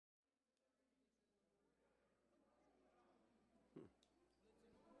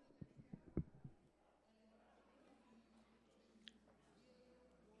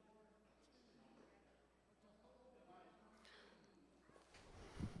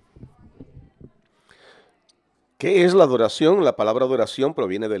¿Qué es la adoración? La palabra adoración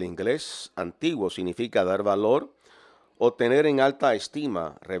proviene del inglés antiguo, significa dar valor o tener en alta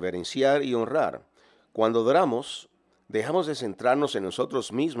estima, reverenciar y honrar. Cuando adoramos, dejamos de centrarnos en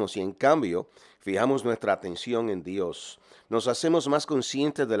nosotros mismos y en cambio fijamos nuestra atención en Dios. Nos hacemos más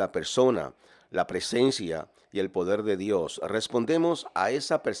conscientes de la persona, la presencia y el poder de Dios. Respondemos a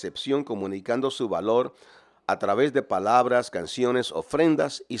esa percepción comunicando su valor a través de palabras, canciones,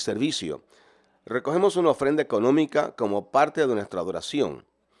 ofrendas y servicio. Recogemos una ofrenda económica como parte de nuestra adoración,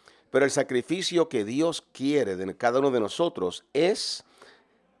 pero el sacrificio que Dios quiere de cada uno de nosotros es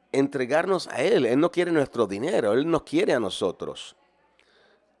entregarnos a Él. Él no quiere nuestro dinero, Él nos quiere a nosotros.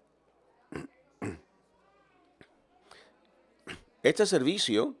 Este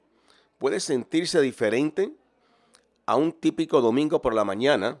servicio puede sentirse diferente a un típico domingo por la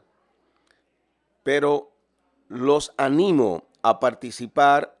mañana, pero los animo a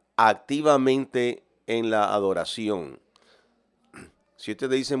participar activamente en la adoración. Si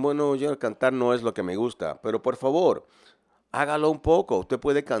ustedes dicen, bueno, yo cantar no es lo que me gusta, pero por favor, hágalo un poco. Usted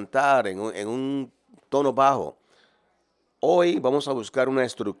puede cantar en un tono bajo. Hoy vamos a buscar una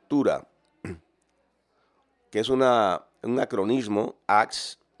estructura que es un acronismo,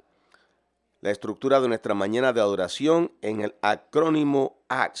 ACTS, la estructura de nuestra mañana de adoración en el acrónimo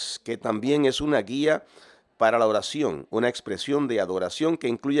ACTS, que también es una guía para la oración, una expresión de adoración que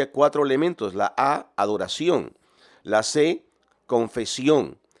incluye 4 elementos: la A, adoración; la C,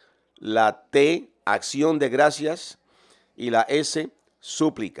 confesión; la T, acción de gracias; y la S,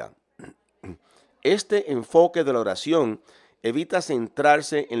 súplica. Este enfoque de la oración evita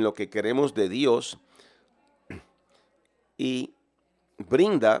centrarse en lo que queremos de Dios y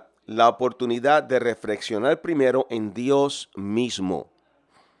brinda la oportunidad de reflexionar primero en Dios mismo.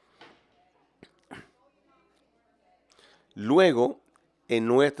 Luego, en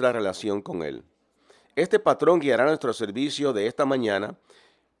nuestra relación con Él. Este patrón guiará nuestro servicio de esta mañana,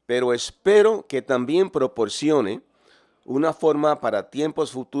 pero espero que también proporcione una forma para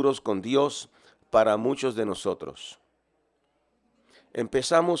tiempos futuros con Dios para muchos de nosotros.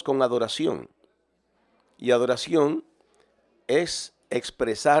 Empezamos con adoración. Y adoración es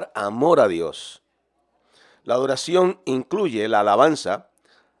expresar amor a Dios. La adoración incluye la alabanza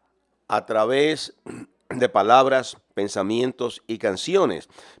a través de palabras, pensamientos y canciones,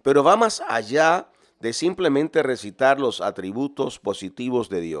 pero va más allá de simplemente recitar los atributos positivos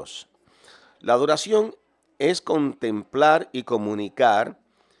de Dios. La adoración es contemplar y comunicar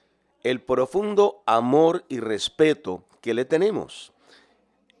el profundo amor y respeto que le tenemos.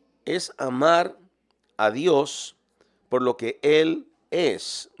 Es amar a Dios por lo que Él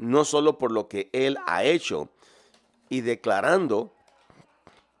es, no solo por lo que Él ha hecho, y declarando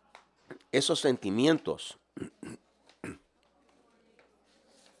esos sentimientos.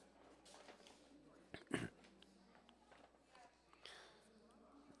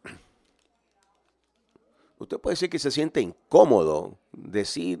 Usted puede decir que se siente incómodo,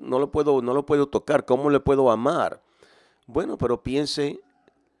 decir, no lo puedo tocar, ¿cómo le puedo amar? Bueno, pero piense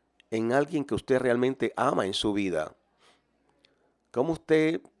en alguien que usted realmente ama en su vida. ¿Cómo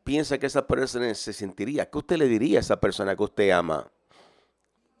usted piensa que esa persona se sentiría? ¿Qué usted le diría a esa persona que usted ama?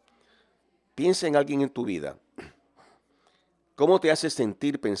 Piensa en alguien en tu vida. ¿Cómo te hace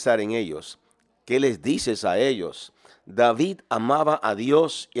sentir pensar en ellos? ¿Qué les dices a ellos? David amaba a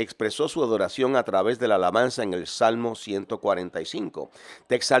Dios y expresó su adoración a través de la alabanza en el Salmo 145.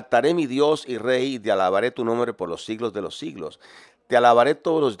 Te exaltaré, mi Dios y Rey, y te alabaré tu nombre por los siglos de los siglos. Te alabaré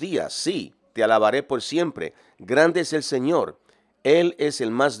todos los días, sí, te alabaré por siempre. Grande es el Señor. Él es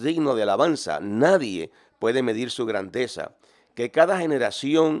el más digno de alabanza. Nadie puede medir su grandeza. Que cada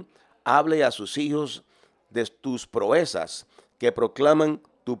generación hable a sus hijos de tus proezas, que proclaman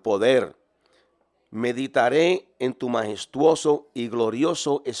tu poder. Meditaré en tu majestuoso y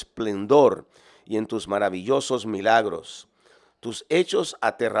glorioso esplendor y en tus maravillosos milagros. Tus hechos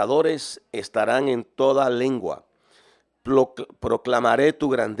aterradores estarán en toda lengua. Proclamaré tu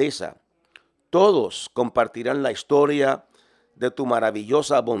grandeza. Todos compartirán la historia de tu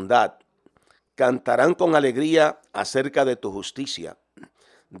maravillosa bondad. Cantarán con alegría acerca de tu justicia.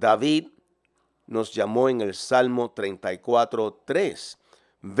 David nos llamó en el Salmo 34:3.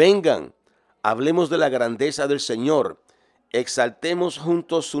 Vengan, hablemos de la grandeza del Señor, exaltemos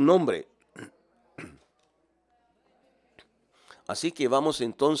juntos su nombre. Así que vamos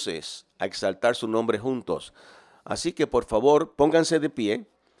entonces a exaltar su nombre juntos. Así que por favor, pónganse de pie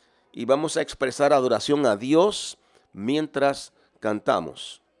y vamos a expresar adoración a Dios mientras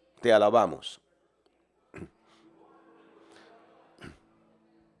cantamos. Te alabamos.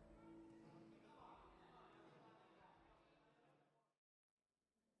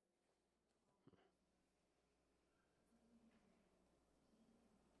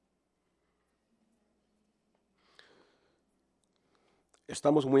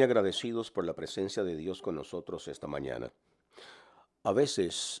 Estamos muy agradecidos por la presencia de Dios con nosotros esta mañana. A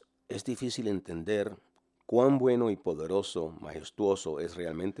veces es difícil entender cuán bueno y poderoso, majestuoso es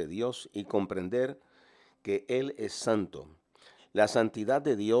realmente Dios y comprender que Él es santo. La santidad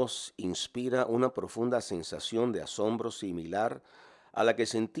de Dios inspira una profunda sensación de asombro similar a la que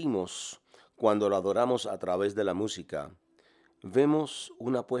sentimos cuando lo adoramos a través de la música. Vemos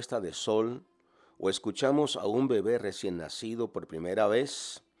una puesta de sol o escuchamos a un bebé recién nacido por primera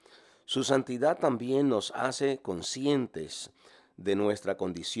vez. Su santidad también nos hace conscientes de nuestra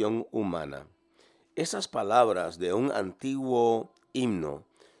condición humana. Esas palabras de un antiguo himno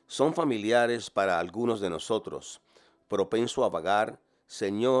son familiares para algunos de nosotros. Propenso a vagar,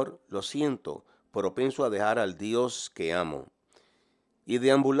 Señor, lo siento, propenso a dejar al Dios que amo. Y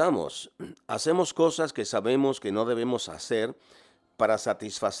deambulamos, hacemos cosas que sabemos que no debemos hacer para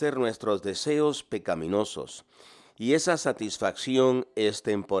satisfacer nuestros deseos pecaminosos. Y esa satisfacción es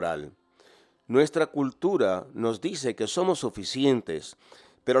temporal. Nuestra cultura nos dice que somos suficientes,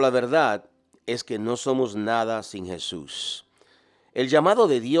 pero la verdad es que no somos nada sin Jesús. El llamado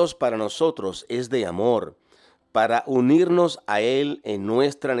de Dios para nosotros es de amor, para unirnos a Él en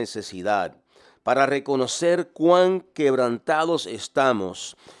nuestra necesidad, para reconocer cuán quebrantados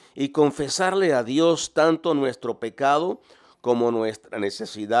estamos y confesarle a Dios tanto nuestro pecado como nuestra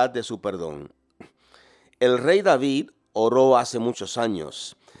necesidad de su perdón. El rey David oró hace muchos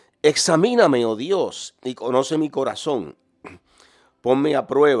años: examíname, oh Dios, y conoce mi corazón. Ponme a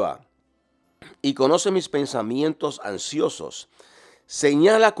prueba y conoce mis pensamientos ansiosos.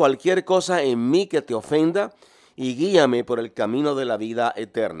 Señala cualquier cosa en mí que te ofenda y guíame por el camino de la vida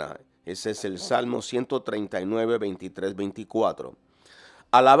eterna. Ese es el Salmo 139, 23, 24.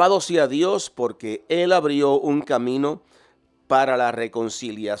 Alabado sea Dios porque Él abrió un camino para la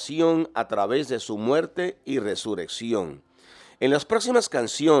reconciliación a través de su muerte y resurrección. En las próximas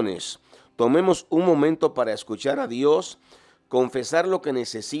canciones, tomemos un momento para escuchar a Dios, confesar lo que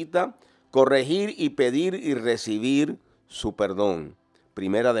necesita, corregir y pedir y recibir su perdón.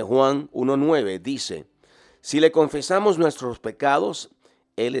 Primera de Juan 1:9 dice: si le confesamos nuestros pecados,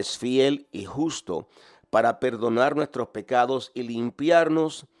 Él es fiel y justo para perdonar nuestros pecados y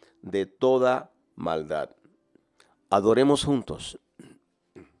limpiarnos de toda maldad. Adoremos juntos.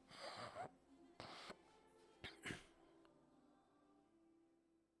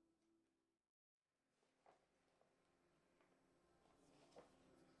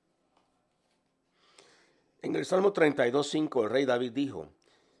 En el Salmo 32:5 el rey David dijo: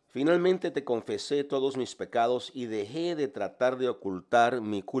 finalmente te confesé todos mis pecados y dejé de tratar de ocultar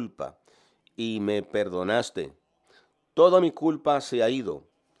mi culpa, y me perdonaste. Toda mi culpa se ha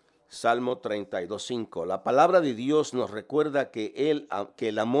ido. Salmo 32:5. La palabra de Dios nos recuerda que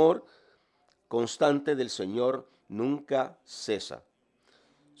el amor constante del Señor nunca cesa.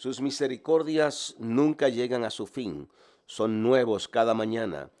 Sus misericordias nunca llegan a su fin. Son nuevos cada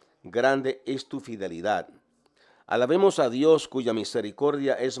mañana. Grande es tu fidelidad. Alabemos a Dios cuya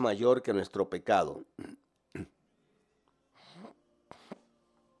misericordia es mayor que nuestro pecado.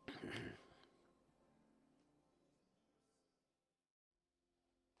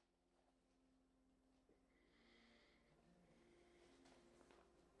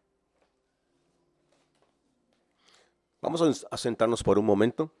 Vamos a sentarnos por un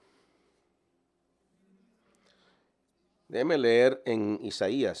momento. Déjeme leer en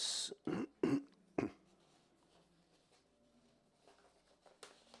Isaías.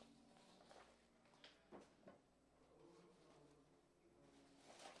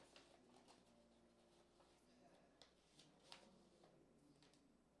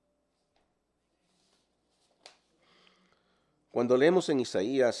 Cuando leemos en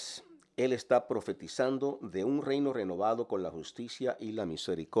Isaías, él está profetizando de un reino renovado con la justicia y la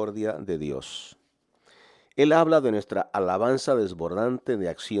misericordia de Dios. Él habla de nuestra alabanza desbordante de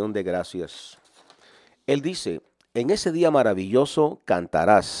acción de gracias. Él dice: en ese día maravilloso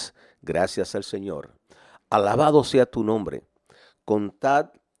cantarás, gracias al Señor. Alabado sea tu nombre.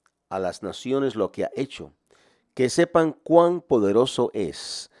 Contad a las naciones lo que ha hecho, que sepan cuán poderoso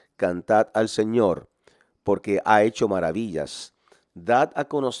es. Cantad al Señor, porque ha hecho maravillas. Dad a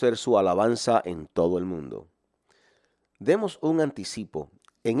conocer su alabanza en todo el mundo. Demos un anticipo.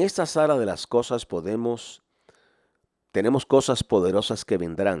 En esta sala de las cosas tenemos cosas poderosas que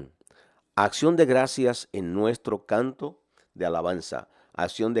vendrán. Acción de gracias en nuestro canto de alabanza.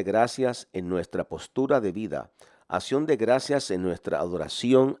 Acción de gracias en nuestra postura de vida. Acción de gracias en nuestra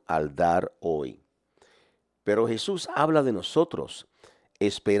adoración al dar hoy. Pero Jesús habla de nosotros,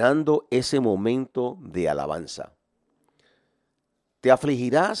 esperando ese momento de alabanza. Te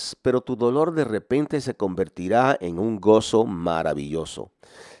afligirás, pero tu dolor de repente se convertirá en un gozo maravilloso.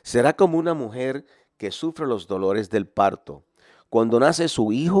 Será como una mujer que sufre los dolores del parto. Cuando nace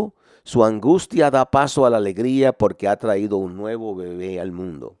su hijo, su angustia da paso a la alegría porque ha traído un nuevo bebé al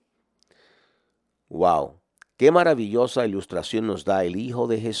mundo. ¡Wow! ¡Qué maravillosa ilustración nos da el Hijo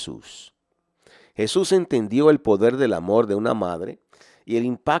de Jesús! Jesús entendió el poder del amor de una madre y el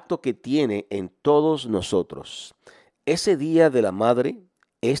impacto que tiene en todos nosotros. Ese día de la madre,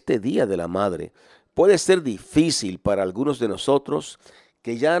 este día de la madre, puede ser difícil para algunos de nosotros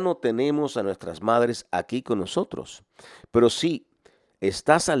que ya no tenemos a nuestras madres aquí con nosotros. Pero si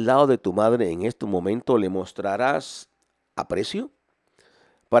estás al lado de tu madre en este momento, ¿le mostrarás aprecio?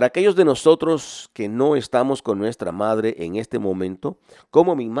 Para aquellos de nosotros que no estamos con nuestra madre en este momento,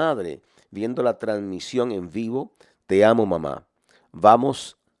 como mi madre, viendo la transmisión en vivo, te amo mamá.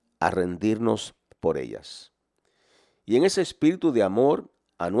 Vamos a rendirnos por ellas. Y en ese espíritu de amor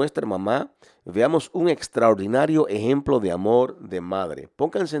a nuestra mamá, veamos un extraordinario ejemplo de amor de madre.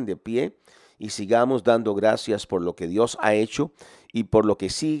 Pónganse de pie y sigamos dando gracias por lo que Dios ha hecho y por lo que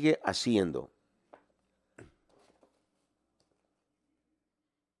sigue haciendo.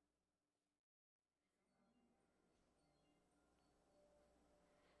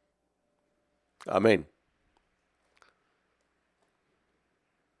 Amén.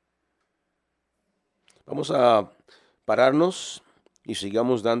 Vamos a pararnos y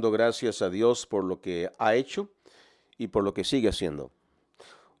sigamos dando gracias a Dios por lo que ha hecho y por lo que sigue haciendo.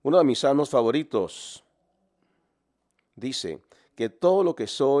 Uno de mis salmos favoritos dice que todo lo que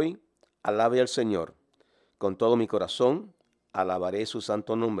soy, alabe al Señor. Con todo mi corazón, alabaré su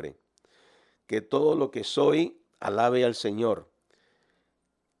santo nombre. Que todo lo que soy, alabe al Señor.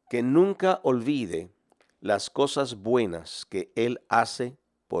 Que nunca olvide las cosas buenas que Él hace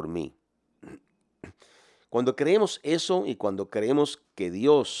por mí. Cuando creemos eso y cuando creemos que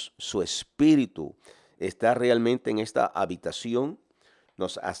Dios, su Espíritu, está realmente en esta habitación,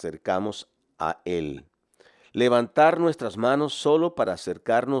 nos acercamos a Él. Levantar nuestras manos solo para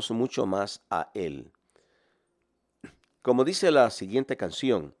acercarnos mucho más a Él. Como dice la siguiente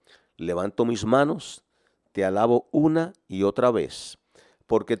canción, levanto mis manos, te alabo una y otra vez,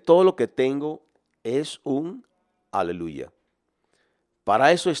 porque todo lo que tengo es un aleluya.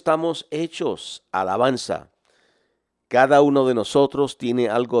 Para eso estamos hechos, alabanza. Cada uno de nosotros tiene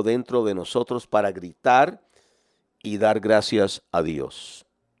algo dentro de nosotros para gritar y dar gracias a Dios.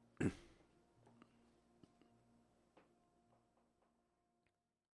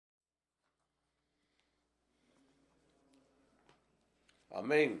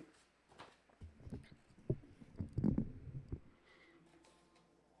 Amén.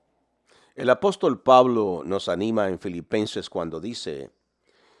 El apóstol Pablo nos anima en Filipenses cuando dice,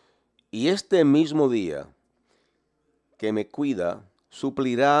 y este mismo día que me cuida,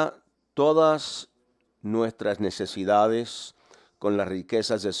 suplirá todas nuestras necesidades con las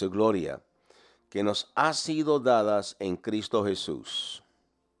riquezas de su gloria, que nos ha sido dadas en Cristo Jesús.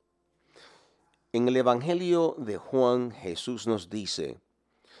 En el Evangelio de Juan, Jesús nos dice,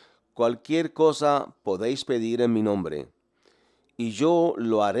 cualquier cosa podéis pedir en mi nombre, y yo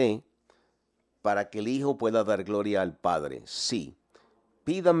lo haré para que el Hijo pueda dar gloria al Padre. Sí,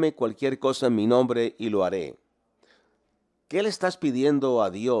 pídame cualquier cosa en mi nombre y lo haré. ¿Qué le estás pidiendo a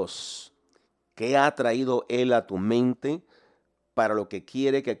Dios? ¿Qué ha traído Él a tu mente para lo que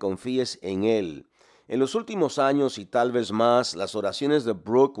quiere que confíes en Él? En los últimos años y tal vez más, las oraciones de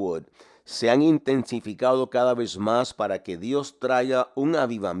Brookwood se han intensificado cada vez más para que Dios traiga un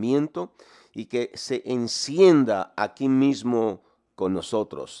avivamiento y que se encienda aquí mismo con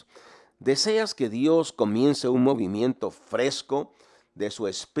nosotros. ¿Deseas que Dios comience un movimiento fresco de su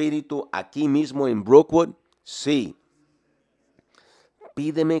espíritu aquí mismo en Brookwood? Sí.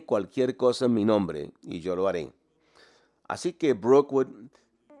 Pídeme cualquier cosa en mi nombre y yo lo haré. Así que Brookwood,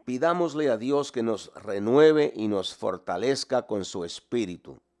 pidámosle a Dios que nos renueve y nos fortalezca con su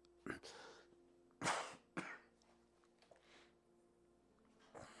espíritu.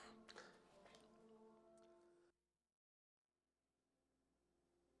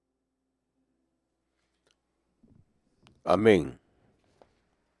 Amén.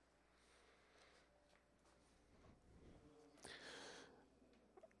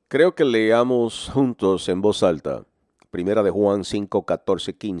 Creo que leamos juntos en voz alta, Primera de Juan 5,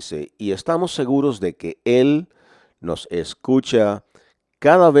 14, 15, y estamos seguros de que Él nos escucha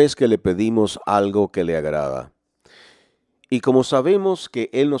cada vez que le pedimos algo que le agrada. Y como sabemos que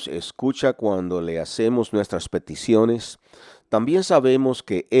Él nos escucha cuando le hacemos nuestras peticiones, también sabemos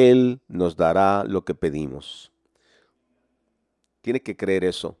que Él nos dará lo que pedimos. Tiene que creer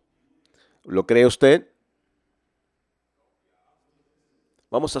eso. ¿Lo cree usted?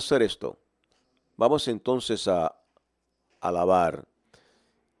 Vamos a hacer esto. Vamos entonces a alabar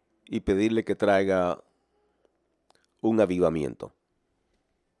y pedirle que traiga un avivamiento.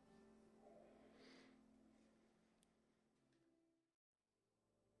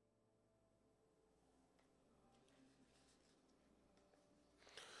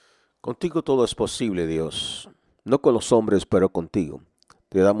 Contigo todo es posible, Dios. No con los hombres, pero contigo.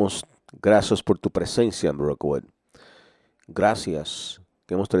 Te damos gracias por tu presencia en Brookwood. Gracias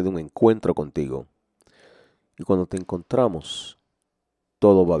que hemos tenido un encuentro contigo. Y cuando te encontramos,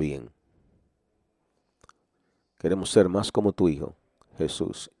 todo va bien. Queremos ser más como tu Hijo,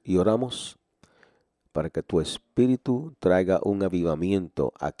 Jesús. Y oramos para que tu Espíritu traiga un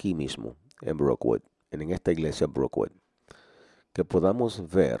avivamiento aquí mismo, en Brookwood, en esta iglesia Brookwood. Que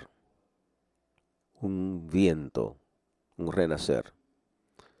podamos ver un viento, un renacer.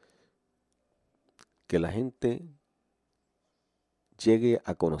 Que la gente llegue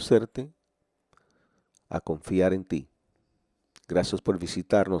a conocerte, a confiar en ti. Gracias por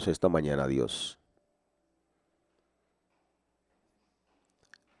visitarnos esta mañana, Dios.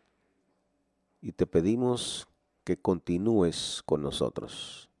 Y te pedimos que continúes con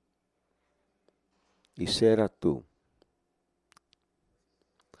nosotros. Y será tú.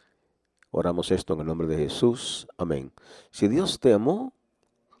 Oramos esto en el nombre de Jesús. Amén. Si Dios te amó,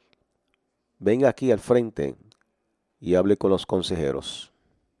 venga aquí al frente y hable con los consejeros.